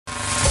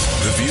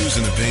The views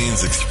and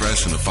opinions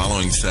expressed in the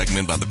following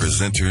segment by the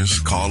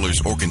presenters,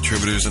 callers, or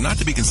contributors are not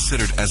to be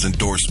considered as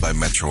endorsed by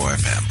Metro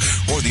FM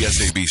or the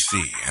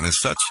SABC, and as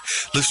such,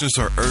 listeners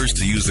are urged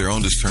to use their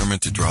own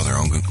discernment to draw their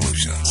own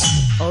conclusions.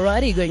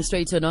 Alrighty, going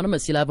straight to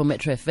Anonymous. You're live on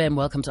Metro FM.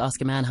 Welcome to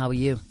Ask a Man. How are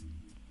you?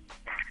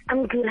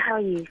 I'm good. How are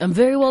you? I'm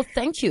very well,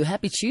 thank you.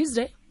 Happy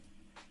Tuesday.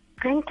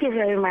 Thank you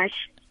very much.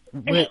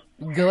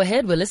 Go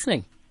ahead, we're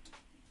listening.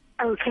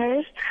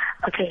 Okay.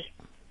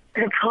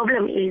 The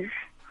problem is,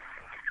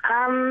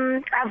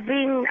 I've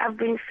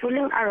been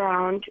fooling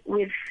around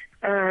with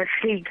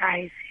 3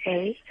 guys.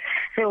 Okay,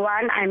 the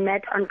one I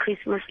met on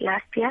Christmas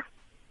last year.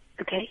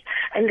 Okay,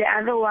 and the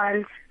other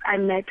ones I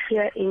met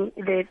here in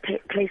the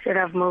place that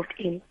I've moved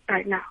in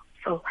right now.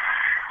 So,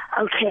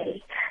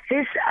 okay,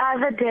 this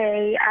other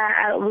day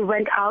we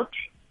went out.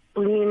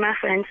 Me and my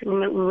friends,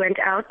 we went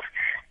out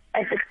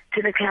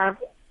to the club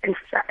and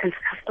stuff.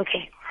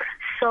 Okay,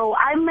 so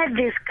I met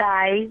this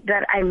guy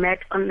that I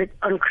met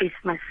on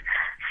Christmas.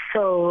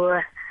 So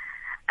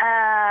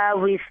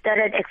we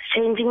started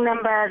exchanging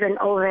numbers and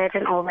all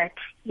that.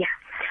 Yeah.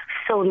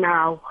 So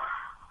now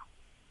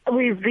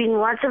we've been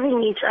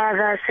WhatsApping each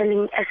other,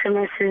 sending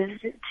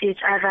SMSs to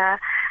each other.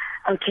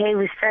 Okay,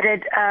 we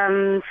started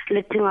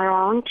sleeping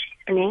around.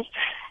 Okay?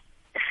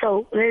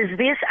 So there's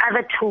these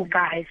other 2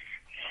 guys.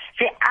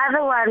 The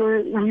other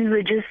one, we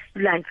were just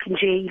like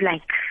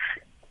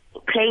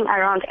playing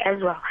around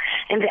as well.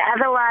 And the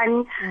other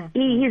one,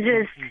 he's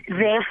just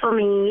there for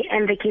me.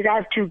 And the kids, I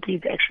have 2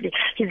 kids actually.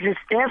 He's just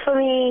there for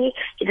me.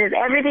 He does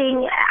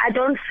everything. I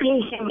don't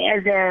see him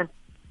as a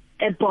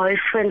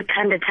boyfriend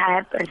kind of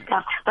type and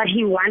stuff, but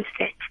he wants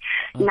it.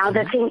 Okay. Now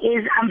the thing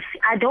is,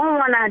 I don't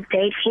want to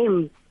date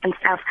him and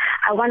stuff.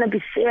 I want to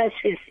be serious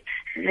with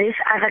this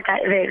other guy,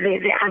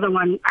 the other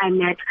one I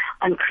met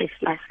on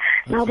Christmas.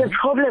 Okay. Now the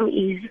problem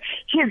is,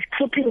 he's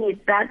keeping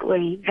it that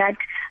way, that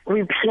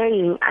we're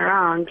playing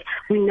around,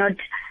 we're not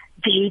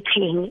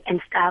dating and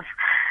stuff.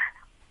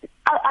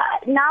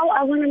 Now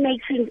I want to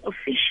make things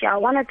official. I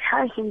want to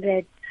tell him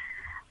that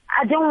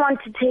I don't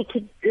want to take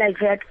it like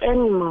that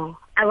anymore.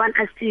 I want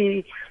us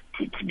to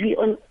be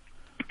on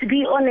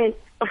an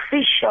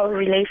official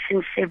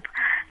relationship,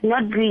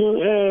 not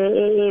being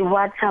a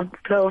WhatsApp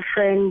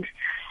girlfriend.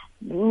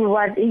 I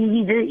want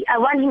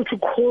him to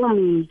call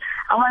me.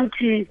 I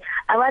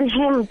want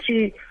him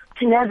to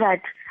know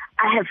that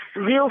I have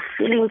real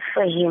feelings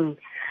for him,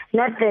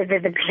 not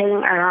the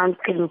playing around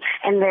thing.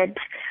 And that,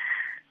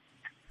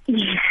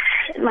 yes,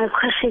 my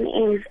question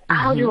is,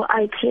 how do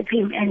I keep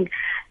him, and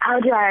how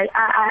do I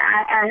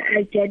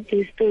get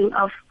this thing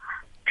of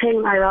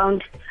playing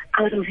around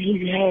out of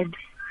his head?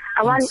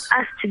 I want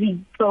us to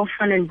be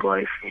girlfriend and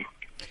boyfriend.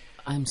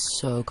 I'm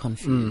so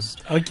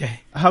confused.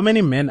 Okay. How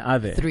many men are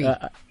there? 3.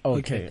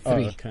 Okay.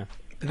 3. Okay.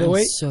 I'm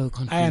so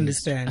confused. I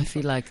understand. I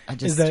feel like I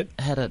just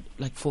had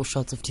 4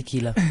 shots of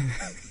tequila.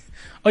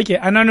 Okay,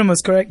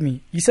 Anonymous, correct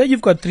me. You said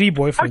you've got 3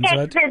 boyfriends,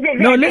 Okay, right?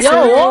 No, listen.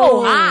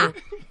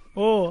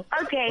 Oh.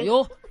 Okay.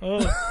 Yo.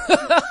 Oh.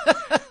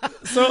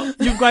 So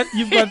you've got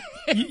 3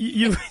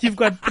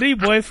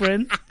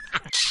 boyfriends.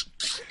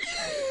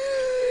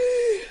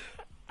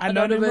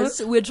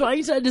 Anonymous, we're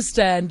trying to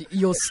understand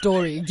your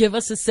story. Give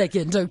us a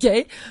second,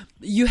 okay?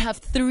 You have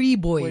 3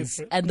 boys,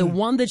 and the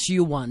one that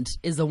you want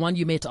is the one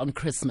you met on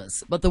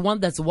Christmas. But the one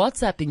that's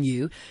WhatsApping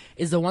you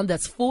is the one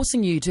that's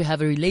forcing you to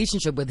have a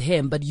relationship with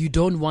him, but you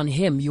don't want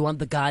him. You want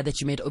the guy that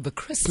you met over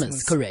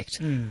Christmas, correct?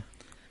 And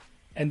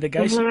the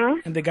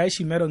guy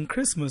she met on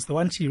Christmas, the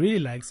one she really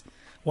likes,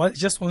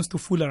 just wants to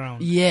fool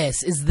around.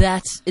 Yes, is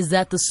that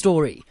the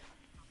story?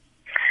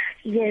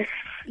 Yes.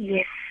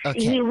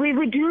 Okay.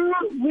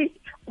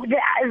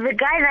 The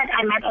guy that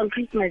I met on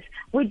Christmas,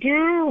 we do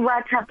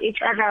WhatsApp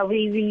each other.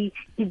 We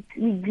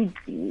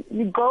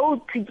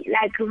go to,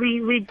 like,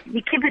 we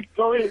keep it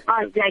going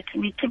on, like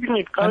we're keeping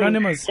it going.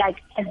 Anonymous.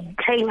 Like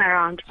playing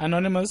around.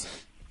 Anonymous.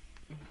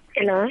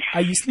 Hello.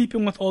 Are you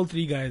sleeping with all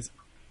 3 guys?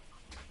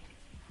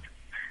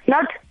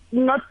 Not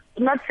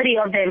 3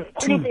 of them.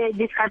 2. Only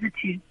this other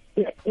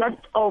 2. Not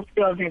all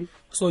 3 of them.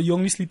 So you're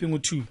only sleeping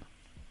with 2?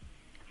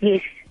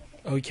 Yes.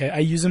 Okay.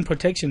 Are you using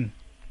protection?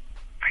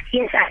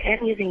 Yes, I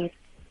am using it.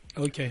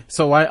 Okay.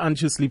 So why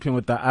aren't you sleeping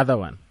with the other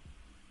one?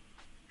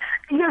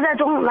 Because I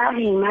don't love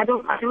him. I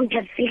don't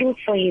have feelings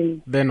for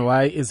him. Then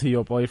why is he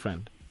your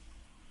boyfriend?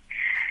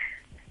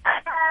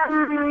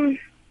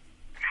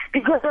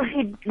 Because of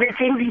the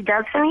things he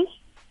does for me.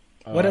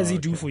 What does he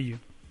do for you?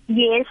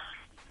 Yes.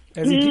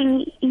 He's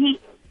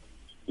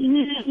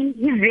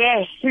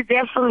there. He's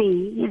there for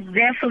me. He's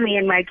there for me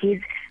and my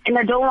kids. And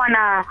I don't want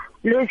to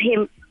lose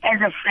him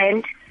as a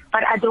friend,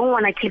 but I don't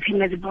want to keep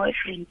him as a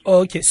boyfriend.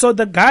 Okay, so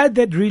the guy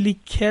that really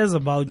cares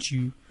about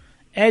you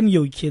and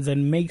your kids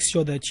and makes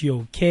sure that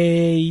you're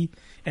okay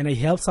and he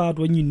helps out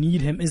when you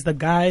need him is the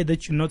guy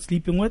that you're not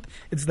sleeping with.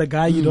 It's the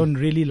guy you don't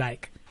really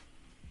like.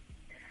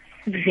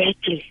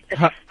 Exactly.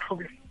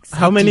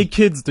 How many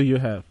kids do you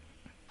have?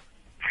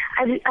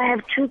 I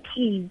have 2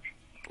 kids.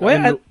 Where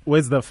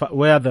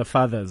are the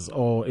fathers,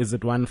 or is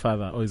it one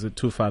father, or is it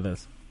 2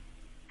 fathers?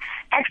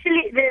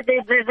 Actually,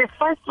 the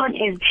first one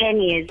is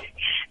 10 years,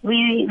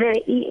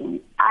 I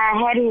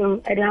had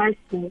him at high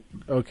school.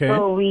 Okay.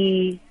 So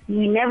we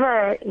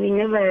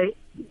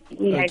Okay.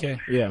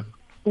 Yeah.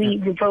 we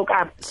broke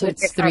up. So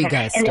with it's the three father.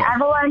 guys And the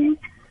still. other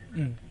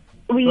one,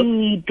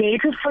 we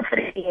dated for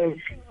 3 years,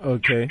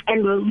 Okay.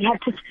 and we had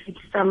to split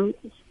some.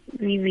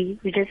 We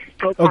just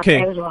broke up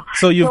Okay. as well.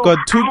 So you've got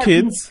two I have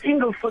kids. been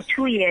single for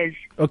 2 years.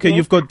 Okay, Yes,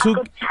 you've got two- I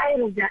got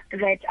tired of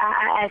that.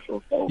 I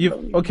feel so.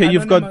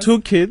 You've got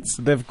two kids.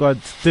 They've got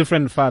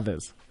different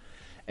fathers.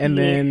 And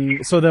Yes. then,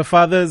 so the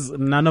fathers,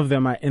 none of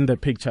them are in the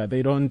picture.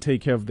 They don't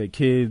take care of the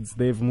kids.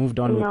 They've moved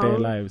on with their No.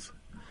 lives.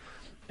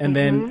 And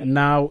then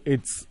now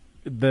it's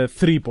the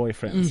 3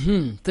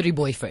 boyfriends. 3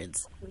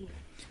 boyfriends.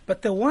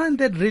 But the one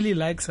that really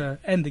likes her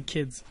and the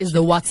kids, Is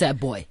the WhatsApp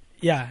boy.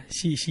 yeah,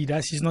 she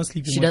does. She's not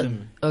sleeping She with does.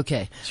 him.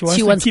 Okay.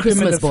 She wants to keep him in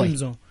Christmas the boy. friend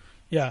zone.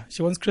 Yeah,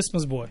 she wants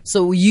Christmas boy.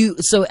 So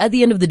at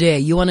the end of the day,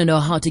 you want to know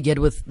how to get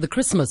with the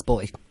Christmas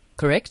boy,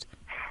 correct?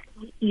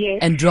 Yes,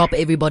 And drop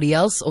everybody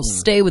else or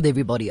stay with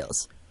everybody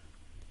else.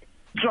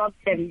 drop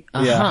them. Yeah,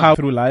 Uh-huh. how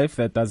through life,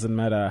 that doesn't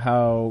matter.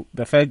 How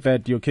the fact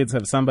that your kids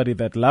have somebody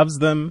that loves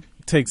them,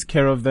 takes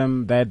care of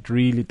them, that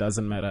really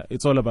doesn't matter.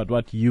 It's all about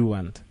what you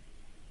want.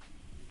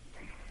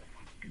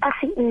 I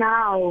think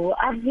now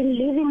I've been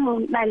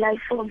living my life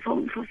for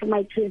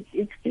my kids.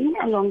 It's been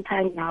a long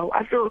time now.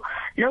 I feel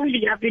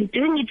lonely. I've been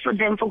doing it for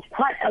them for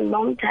quite a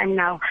long time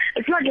now.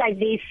 It's not like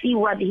they see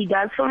what he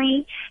does for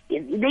me.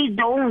 They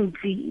don't.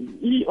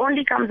 He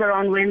only comes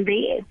around when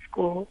they're at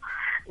school,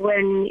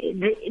 when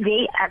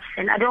they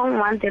absent. I don't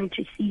want them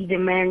to see the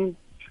man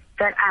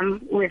that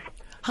I'm with.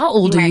 How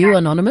old are you,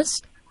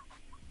 Anonymous?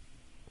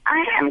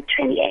 I am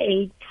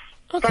 28.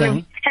 Okay. But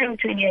I'm turning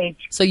 28.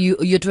 So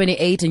you're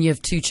 28 and you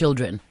have 2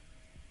 children.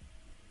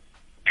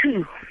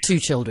 2. 2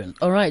 children.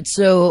 All right.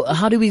 So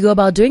how do we go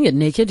about doing it,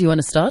 Naked? Do you want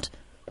to start?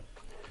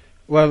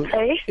 Well,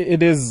 Sorry?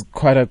 it is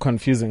quite a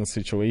confusing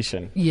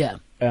situation. Yeah.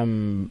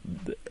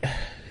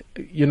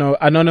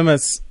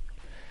 Anonymous,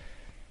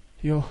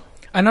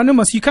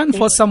 Anonymous, you can't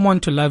force someone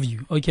to love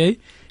you, okay?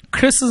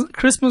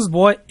 Christmas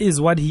boy is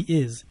what he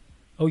is,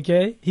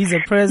 okay? He's a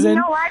present.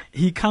 You know what?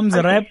 He comes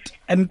wrapped,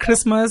 and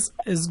Christmas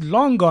is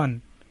long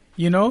gone,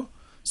 you know?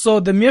 So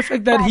the mere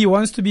fact that you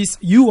want to be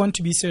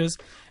serious,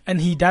 and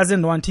he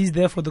doesn't want, he's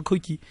there for the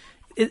cookie.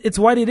 It's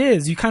what it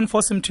is. You can't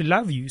force him to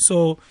love you.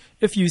 So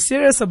if you're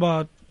serious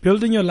about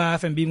building your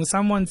life and being with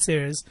someone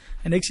serious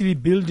and actually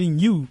building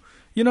you,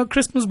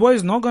 Christmas boy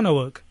is not going to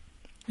work,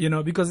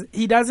 because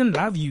he doesn't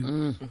love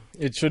you.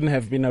 it shouldn't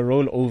have been a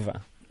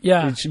rollover.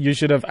 Yeah. You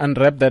should have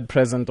unwrapped that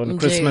present on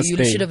Christmas you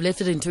Day. should have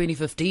left it in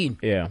 2015.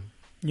 Yeah.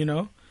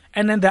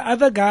 And then the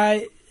other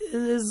guy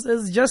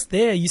is just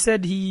there. You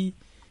said he's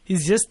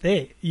just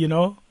there,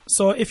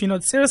 So if you're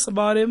not serious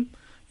about him,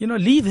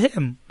 leave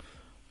him.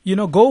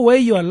 Go where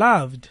you are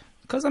loved.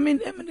 Because, I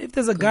mean, if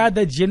there's a guy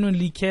that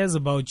genuinely cares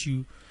about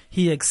you,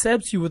 he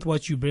accepts you with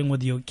what you bring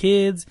with your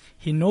kids,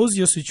 he knows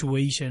your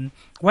situation,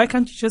 why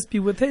can't you just be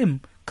with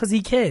him? Because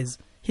he cares.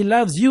 He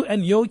loves you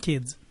and your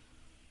kids.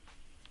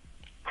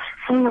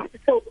 So,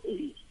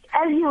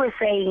 as you were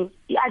saying,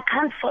 I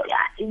can't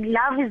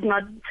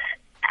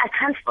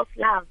force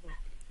love.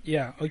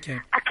 Yeah, okay.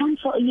 I can't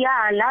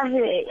love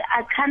it.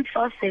 I can't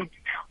force it.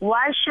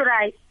 Why should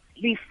I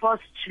be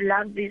forced to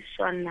love this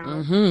one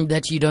now?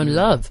 That you don't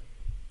love.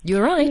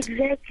 You're right.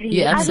 Exactly.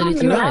 You're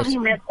absolutely I don't right. love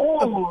him at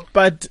all.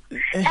 But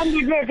And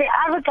the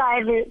other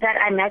guy that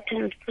I met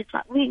in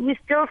Christmas, we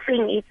still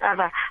seeing each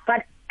other.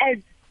 But as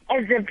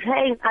the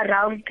playing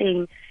around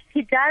thing,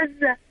 he does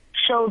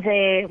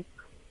say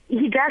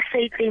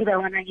things I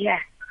want to hear.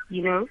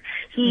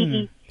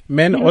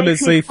 men He always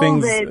makes say me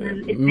feel things.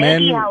 it's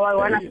Men, exactly how I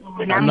wanna feel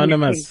when I'm with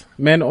Anonymous. him.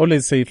 Men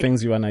always say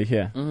things you wanna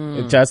hear,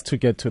 just to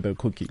get to the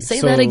cookie.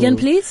 Say that again,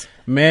 please.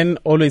 Men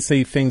always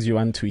say things you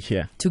want to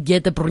hear. To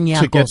get the bruniacos.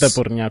 To get the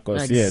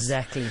porniakos, yes.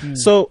 Exactly.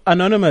 So,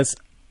 Anonymous,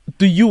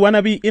 do you want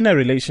to be in a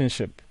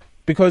relationship?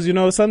 Because,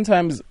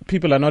 sometimes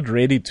people are not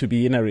ready to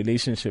be in a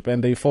relationship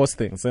and they force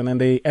things and then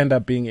they end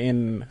up being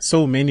in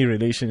so many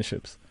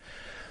relationships.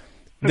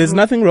 There's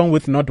nothing wrong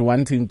with not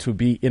wanting to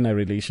be in a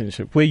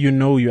relationship where you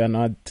are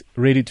not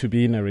ready to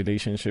be in a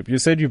relationship. You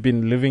said you've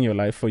been living your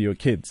life for your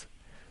kids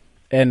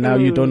and now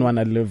you don't want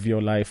to live your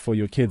life for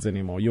your kids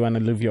anymore. You want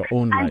to live your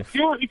own I life.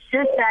 do. It's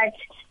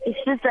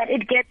just that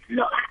it gets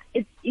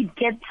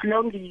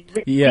lonely.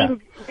 With Yeah.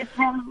 things, with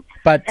him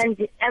But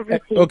and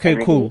everything. okay,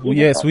 everything cool. is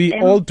Yes, about we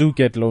them. all do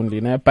get lonely,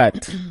 né?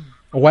 But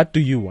what do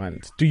you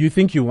want? Do you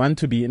think you want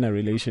to be in a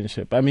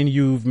relationship? I mean,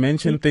 you've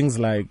mentioned things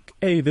like,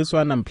 hey, this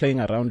one I'm playing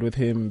around with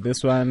him.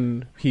 This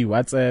one he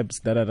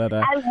WhatsApps,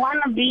 da-da-da-da. I want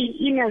to be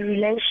in a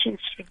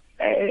relationship.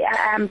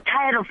 I'm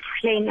tired of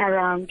playing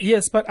around.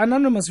 Yes, but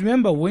Anonymous,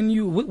 remember, when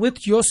you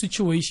with your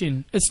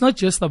situation, it's not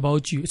just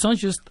about you. It's not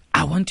just,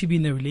 I want to be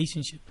in a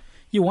relationship.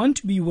 You want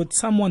to be with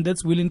someone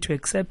that's willing to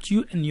accept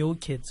you and your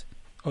kids.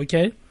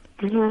 Okay?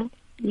 Mm-hmm.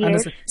 Yes.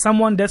 Understand?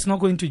 Someone that's not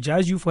going to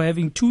judge you for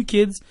having 2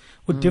 kids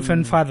with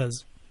different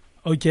fathers.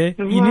 Okay?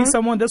 You need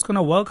someone that's going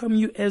to welcome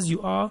you as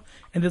you are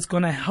and that's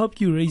going to help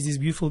you raise these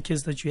beautiful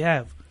kids that you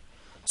have.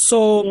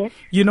 So,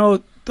 Yes.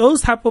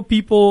 those type of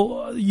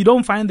people, you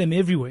don't find them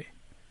everywhere.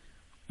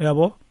 Yeah,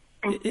 boy.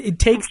 It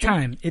takes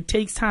time. It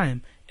takes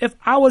time. If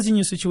I was in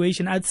your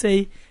situation, I'd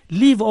say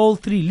leave all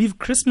three. Leave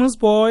Christmas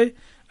boy,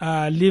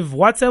 leave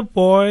WhatsApp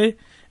boy,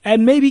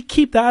 and maybe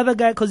keep the other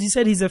guy because he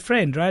said he's a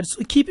friend, right?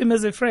 So keep him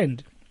as a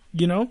friend,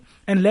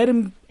 and let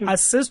him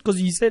assist because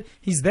he said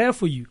he's there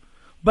for you.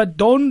 But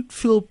don't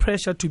feel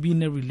pressure to be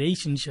in a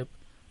relationship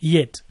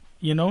yet,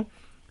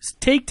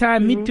 Take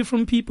time, meet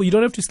different people. You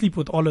don't have to sleep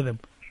with all of them.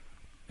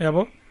 Yeah,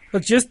 boy.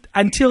 But just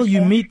until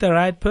you meet the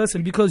right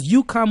person, because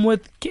you come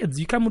with kids.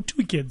 You come with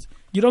 2 kids.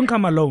 You don't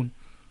come alone.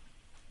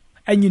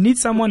 And you need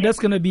someone that's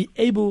going to be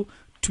able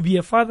to be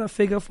a father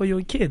figure for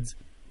your kids.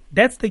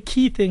 That's the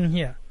key thing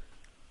here.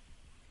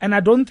 And I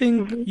don't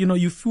think,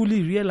 you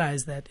fully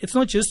realize that. It's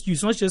not just you.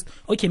 It's not just,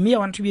 okay, me, I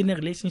want to be in a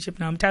relationship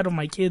now. I'm tired of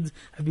my kids.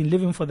 I've been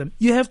living for them.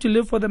 You have to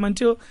live for them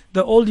until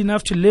they're old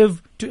enough to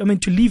leave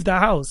the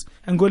house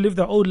and go live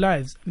their own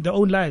lives,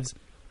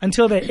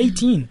 until they're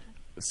 18.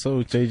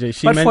 So,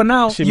 JJ, but for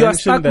now, you are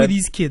stuck with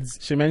these kids.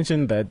 She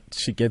mentioned that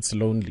she gets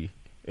lonely.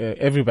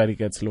 Everybody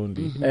gets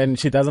lonely, and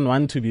she doesn't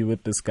want to be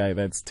with this guy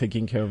that's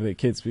taking care of their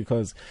kids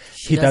because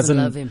he doesn't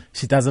love him.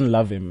 She doesn't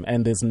love him,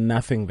 and there's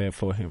nothing there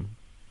for him.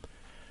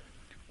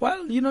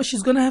 Well,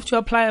 she's gonna have to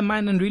apply her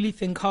mind and really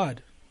think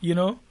hard.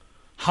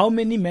 How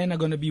many men are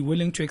gonna be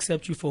willing to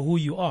accept you for who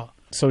you are?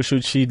 So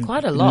should she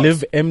Quite a lot.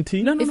 live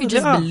empty? No, if you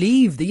just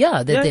believe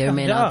that there are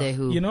men out there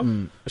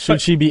who...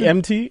 Should she be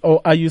empty?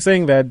 Or are you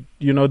saying that,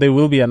 there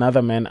will be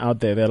another man out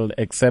there that'll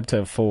accept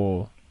her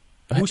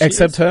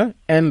her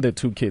and the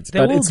 2 kids?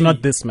 But it's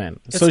not this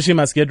man. So she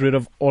must get rid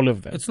of all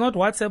of them. It's not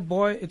WhatsApp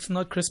boy. It's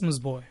not Christmas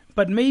boy.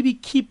 But maybe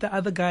keep the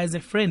other guy as a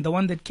friend, the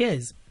one that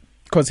cares.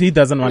 Because he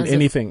doesn't want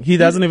anything. He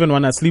doesn't even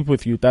want to sleep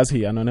with you, does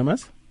he,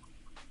 Anonymous?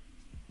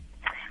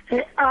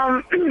 The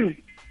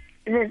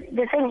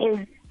thing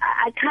is,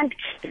 I can't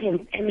keep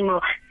him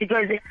anymore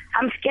because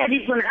I'm scared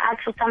he's going to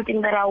ask for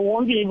something that I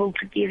won't be able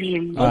to give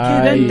him.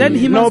 Okay, then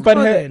he must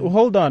go then.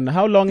 Hold on.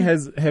 How long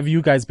have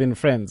you guys been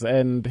friends?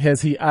 And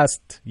has he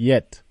asked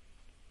yet?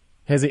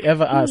 Has he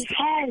ever asked?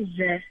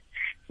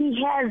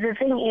 He has. The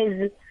thing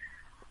is,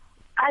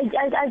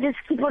 I just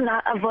keep on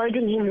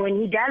avoiding him. When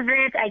he does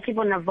it, I keep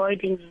on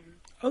avoiding him.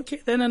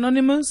 Okay, then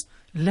Anonymous,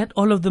 let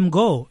all of them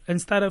go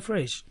and start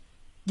afresh.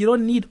 You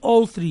don't need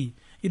all 3.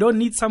 You don't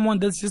need someone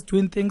that's just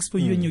doing things for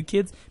you and your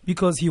kids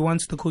because he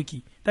wants the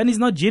cookie. Then he's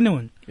not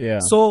genuine. Yeah.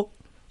 So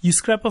you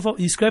scrap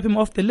him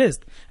off the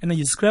list, and then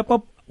you scrap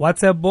up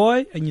WhatsApp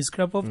boy and you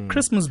scrap off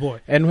Christmas boy.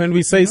 And when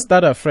we say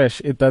start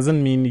afresh, it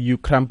doesn't mean you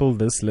crumple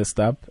this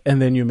list up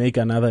and then you make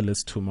another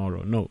list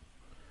tomorrow. No,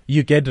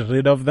 you get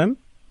rid of them,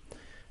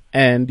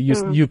 and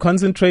you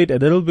concentrate a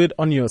little bit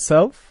on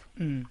yourself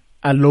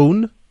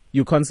alone.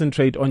 You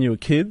concentrate on your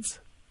kids.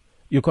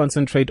 You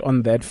concentrate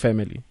on that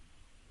family.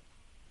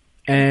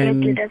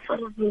 And that's what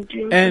I've been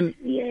doing. And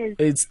yes.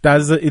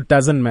 it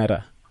doesn't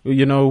matter.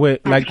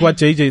 Like what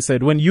JJ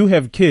said, when you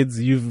have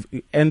kids, you've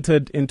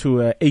entered into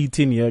an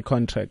 18-year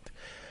contract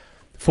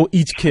for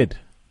each kid.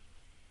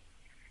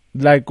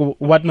 Like,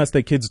 what must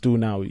the kids do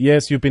now?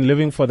 Yes, you've been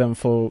living for them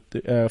for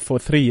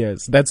 3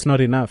 years. That's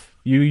not enough.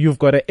 You've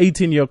got an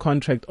 18-year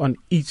contract on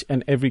each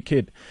and every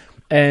kid.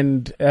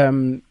 And,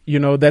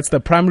 that's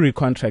the primary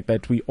contract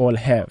that we all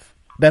have.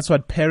 That's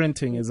what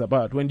parenting is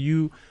about. When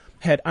you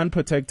had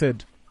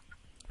unprotected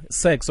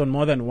sex on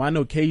more than one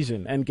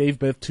occasion and gave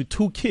birth to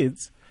 2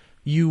 kids,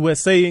 you were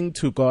saying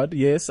to God,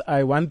 yes,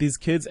 I want these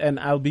kids and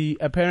I'll be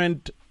a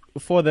parent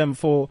for them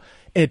for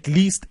at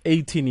least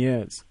 18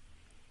 years.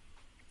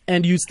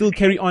 And you still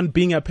carry on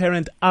being a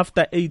parent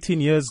after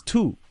 18 years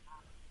too.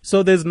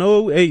 So there's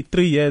no, 3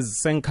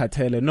 years,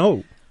 senkatele,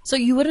 no. So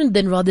you wouldn't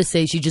then rather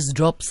say she just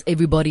drops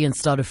everybody and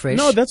start afresh?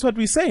 No, that's what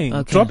we're saying.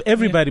 Okay. Drop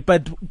everybody. Yeah.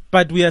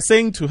 But we are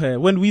saying to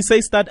her, when we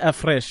say start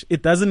afresh,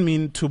 it doesn't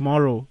mean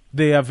tomorrow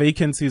there are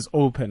vacancies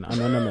open,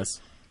 Anonymous.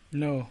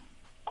 No.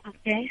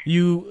 Okay.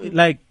 You,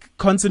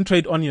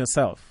 concentrate on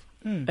yourself.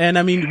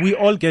 And, we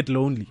all get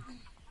lonely.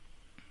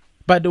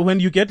 But when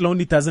you get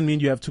lonely, it doesn't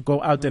mean you have to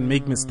go out and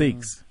make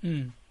mistakes.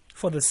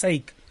 For the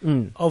sake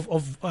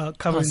of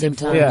covering the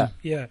time.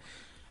 Yeah.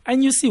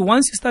 And you see,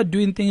 once you start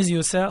doing things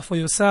for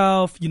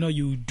yourself,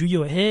 you do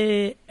your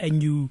hair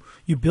and you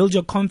build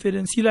your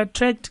confidence, you'll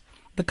attract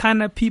the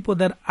kind of people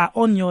that are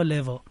on your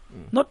level.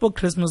 Not for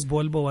Christmas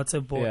boy, but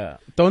WhatsApp boy. Yeah.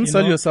 Don't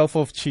sell yourself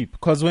off cheap.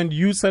 Because when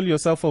you sell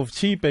yourself off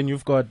cheap and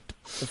you've got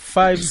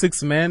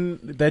 5-6 men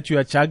that you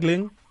are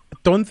juggling,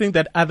 don't think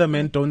that other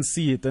men don't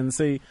see it and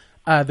say,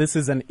 this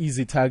is an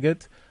easy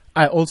target.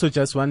 I also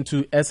just want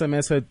to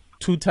SMS her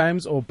 2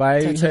 times or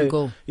buy touch and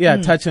go. Yeah,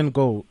 touch and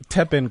go,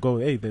 tap and go.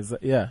 Hey,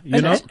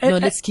 No,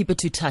 let's keep it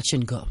to touch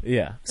and go.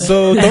 Yeah.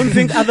 So don't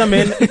think other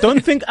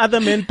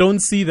men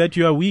don't see that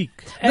you are weak,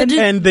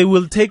 and they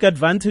will take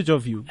advantage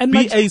of you. And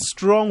be a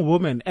strong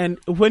woman, and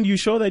when you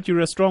show that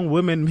you're a strong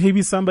woman,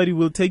 maybe somebody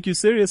will take you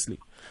seriously.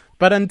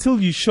 But until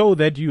you show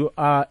that you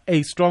are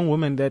a strong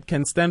woman that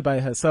can stand by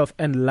herself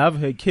and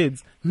love her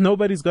kids,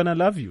 nobody's gonna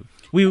love you.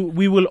 We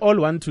will all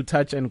want to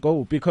touch and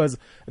go because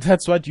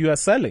that's what you are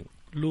selling.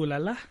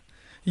 Lulala.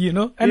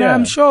 And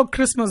I'm sure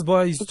Christmas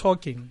boy is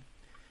talking.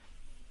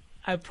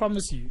 I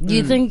promise you.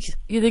 You think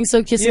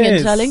so? Kissing and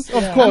Yes, telling?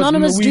 of course.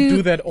 Anonymous, we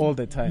do that all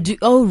the time.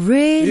 Oh,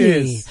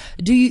 really? Yes.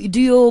 Do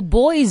your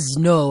boys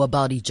know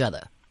about each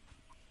other?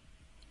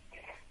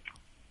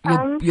 Your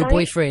sorry?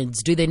 boyfriends,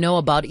 do they know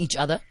about each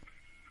other?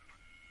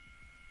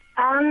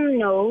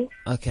 No,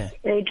 Okay.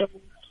 they don't.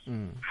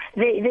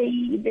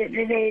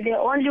 The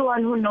only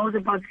one who knows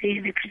about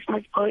the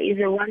Christmas boy is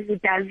the one who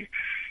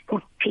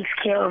takes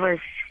care of us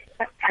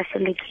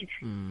and the kids.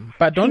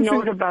 But don't He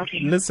knows think, about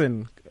it.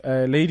 listen,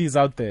 ladies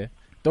out there,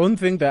 don't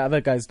think the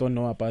other guys don't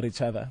know about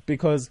each other,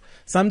 because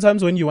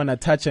sometimes when you want to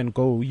touch and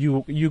go,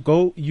 you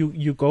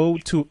go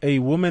to a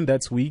woman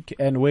that's weak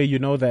and where you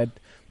know that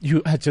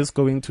you are just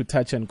going to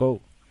touch and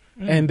go.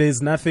 And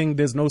there's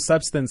no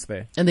substance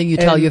there. And then you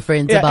tell your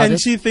friends about and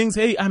it. she thinks,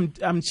 hey,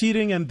 I'm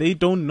cheating and they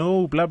don't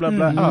know, blah, blah,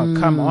 blah. Oh,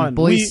 come on.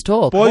 Boys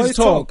talk. Boys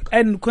talk.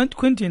 And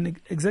Quentin,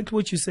 exactly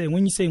what you're saying.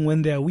 When you're saying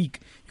when they're weak,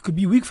 you could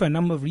be weak for a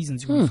number of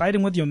reasons. You could be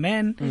fighting with your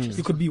man.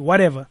 You could be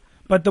whatever.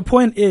 But the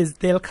point is,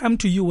 they'll come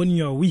to you when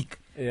you're weak.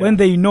 Yeah. When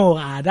they know,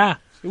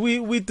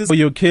 For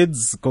your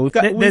kids go.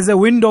 there's a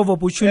window of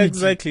opportunity.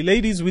 Exactly.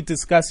 Ladies, we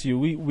discuss you.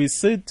 We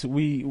sit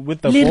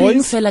with the Le reng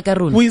boys. fela ka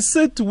rona? We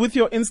sit with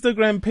your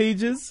Instagram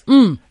pages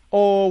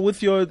or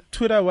with your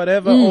Twitter,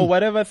 whatever, or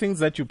whatever things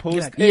that you post.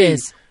 Yeah, Hey,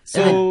 yes.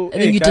 So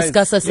And then you guys,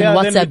 discuss us in then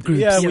WhatsApp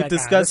groups. Yeah, we Like,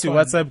 discuss this your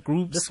one, WhatsApp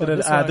groups. this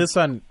one. This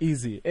one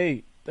easy.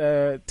 Hey,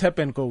 tap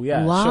and go.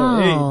 Yeah, Wow.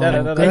 sure. Hey,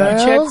 da.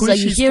 Girls, check who are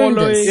you she's hearing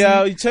following. this?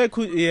 Yeah, you check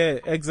who. Yeah,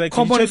 exactly.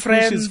 Common You check who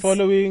she's friends.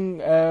 following.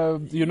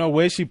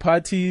 Where she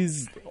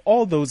parties.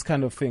 All those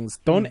kind of things.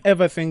 Don't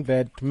ever think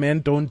that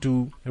men don't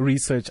do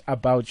research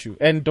about you,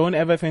 and don't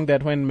ever think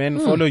that when men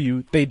follow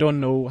you, they don't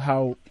know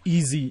how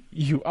easy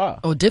you are.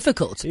 Or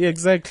difficult. Yeah,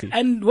 exactly.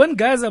 And when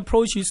guys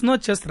approach you, it's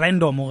not just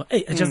random or,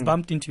 hey, I just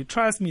bumped into you.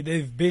 Trust me,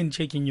 they've been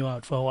checking you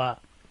out for a while.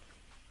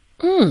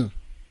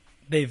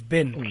 They've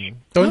been.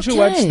 Don't you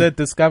watch Okay. the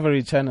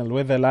Discovery Channel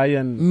where the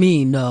lion?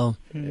 Me, no.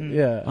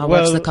 Yeah, I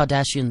watch the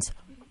Kardashians.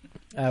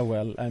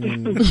 well, I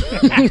mean,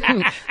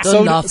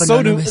 Don't laugh,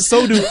 Anonymous.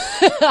 so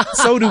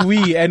do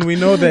we, and we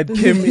know that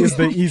Kim is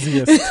the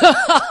easiest.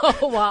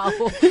 Wow.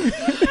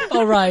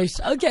 All right.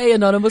 Okay,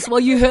 Anonymous. Well,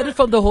 you heard it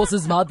from the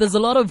horse's mouth. There's a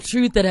lot of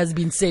truth that has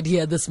been said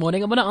here this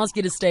morning. I'm going to ask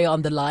you to stay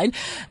on the line.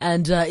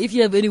 And if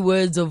you have any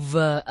words of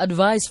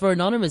advice for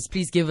Anonymous,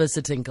 please give us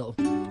a tinkle.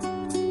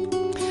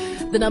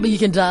 The number you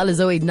can dial is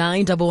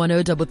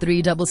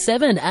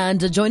 089-110-3377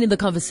 and join in the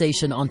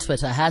conversation on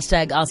Twitter.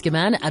 Hashtag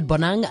AskYourMan at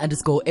Bonang_M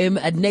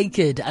at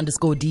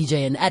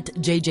Naked_DJ and at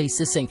JJ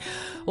Sissing.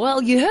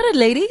 Well, you heard it,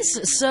 ladies.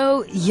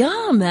 So,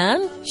 yeah,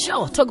 man.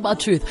 Sure, talk about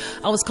truth.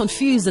 I was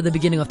confused at the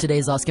beginning of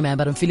today's Ask Your Man,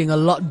 but I'm feeling a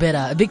lot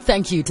better. A big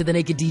thank you to the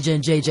Naked DJ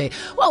and JJ.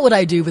 What would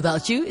I do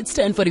without you? It's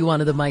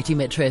 10:41 of the mighty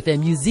Metro FM.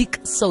 Music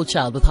Soul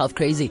Child with Half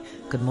Crazy.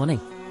 Good morning.